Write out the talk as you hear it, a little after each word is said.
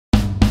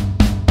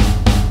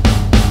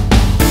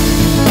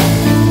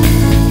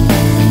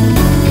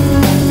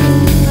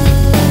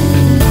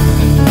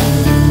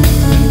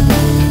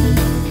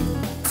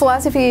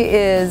Philosophy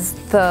is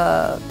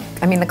the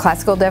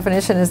classical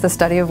definition is the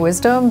study of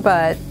wisdom,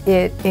 but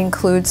it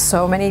includes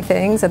so many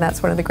things, and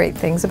that's one of the great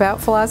things about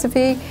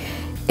philosophy.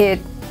 It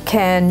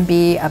can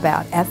be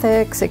about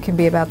ethics, it can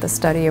be about the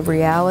study of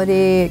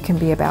reality, it can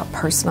be about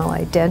personal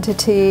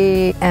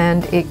identity,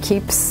 and it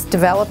keeps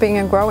developing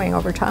and growing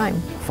over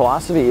time.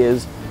 Philosophy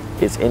is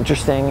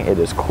interesting, it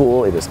is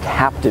cool, it is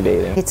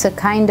captivating. It's a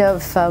kind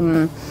of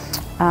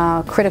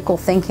critical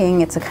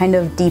thinking, it's a kind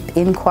of deep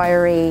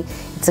inquiry,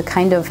 it's a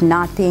kind of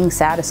not being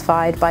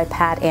satisfied by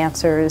pat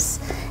answers.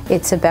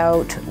 It's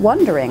about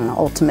wondering,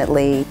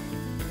 ultimately.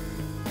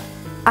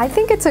 I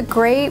think it's a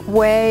great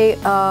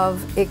way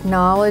of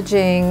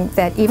acknowledging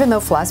that even though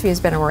philosophy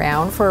has been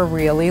around for a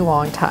really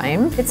long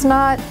time, it's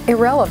not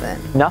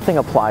irrelevant. Nothing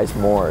applies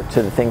more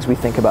to the things we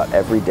think about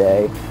every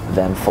day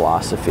than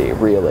philosophy,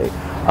 really.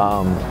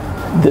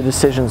 The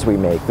decisions we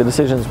make, the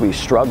decisions we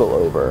struggle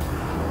over,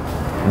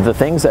 the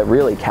things that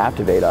really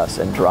captivate us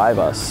and drive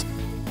us.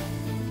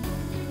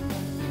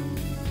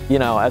 You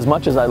know, as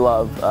much as I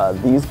love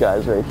these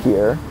guys right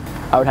here,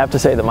 I would have to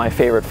say that my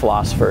favorite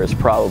philosopher is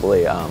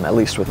probably, at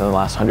least within the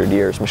last 100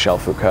 years, Michel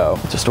Foucault.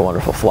 Just a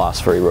wonderful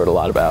philosopher. He wrote a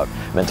lot about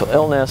mental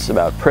illness,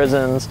 about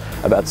prisons,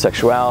 about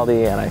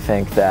sexuality, and I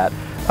think that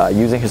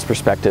using his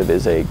perspective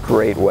is a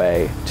great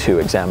way to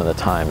examine the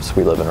times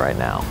we live in right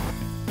now.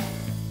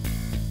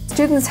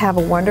 Students have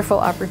a wonderful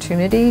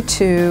opportunity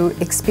to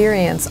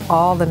experience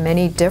all the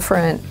many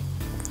different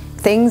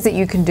things that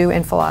you can do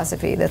in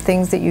philosophy, the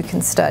things that you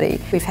can study.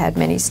 We've had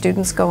many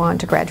students go on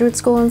to graduate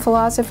school in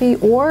philosophy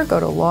or go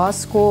to law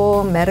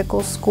school,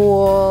 medical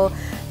school,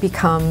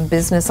 become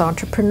business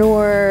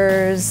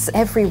entrepreneurs.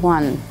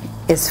 Everyone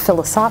is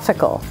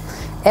philosophical.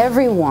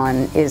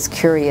 Everyone is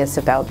curious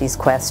about these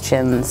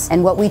questions.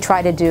 And what we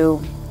try to do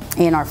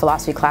in our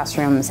philosophy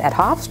classrooms at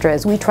Hofstra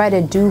is we try to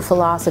do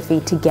philosophy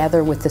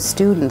together with the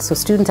students, so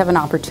students have an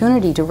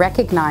opportunity to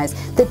recognize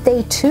that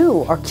they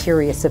too are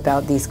curious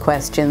about these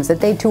questions, that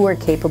they too are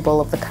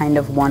capable of the kind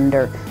of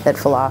wonder that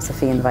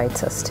philosophy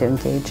invites us to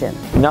engage in.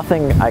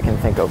 Nothing I can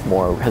think of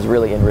more has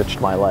really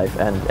enriched my life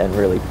and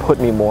really put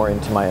me more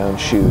into my own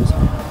shoes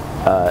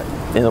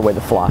in the way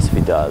that philosophy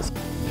does.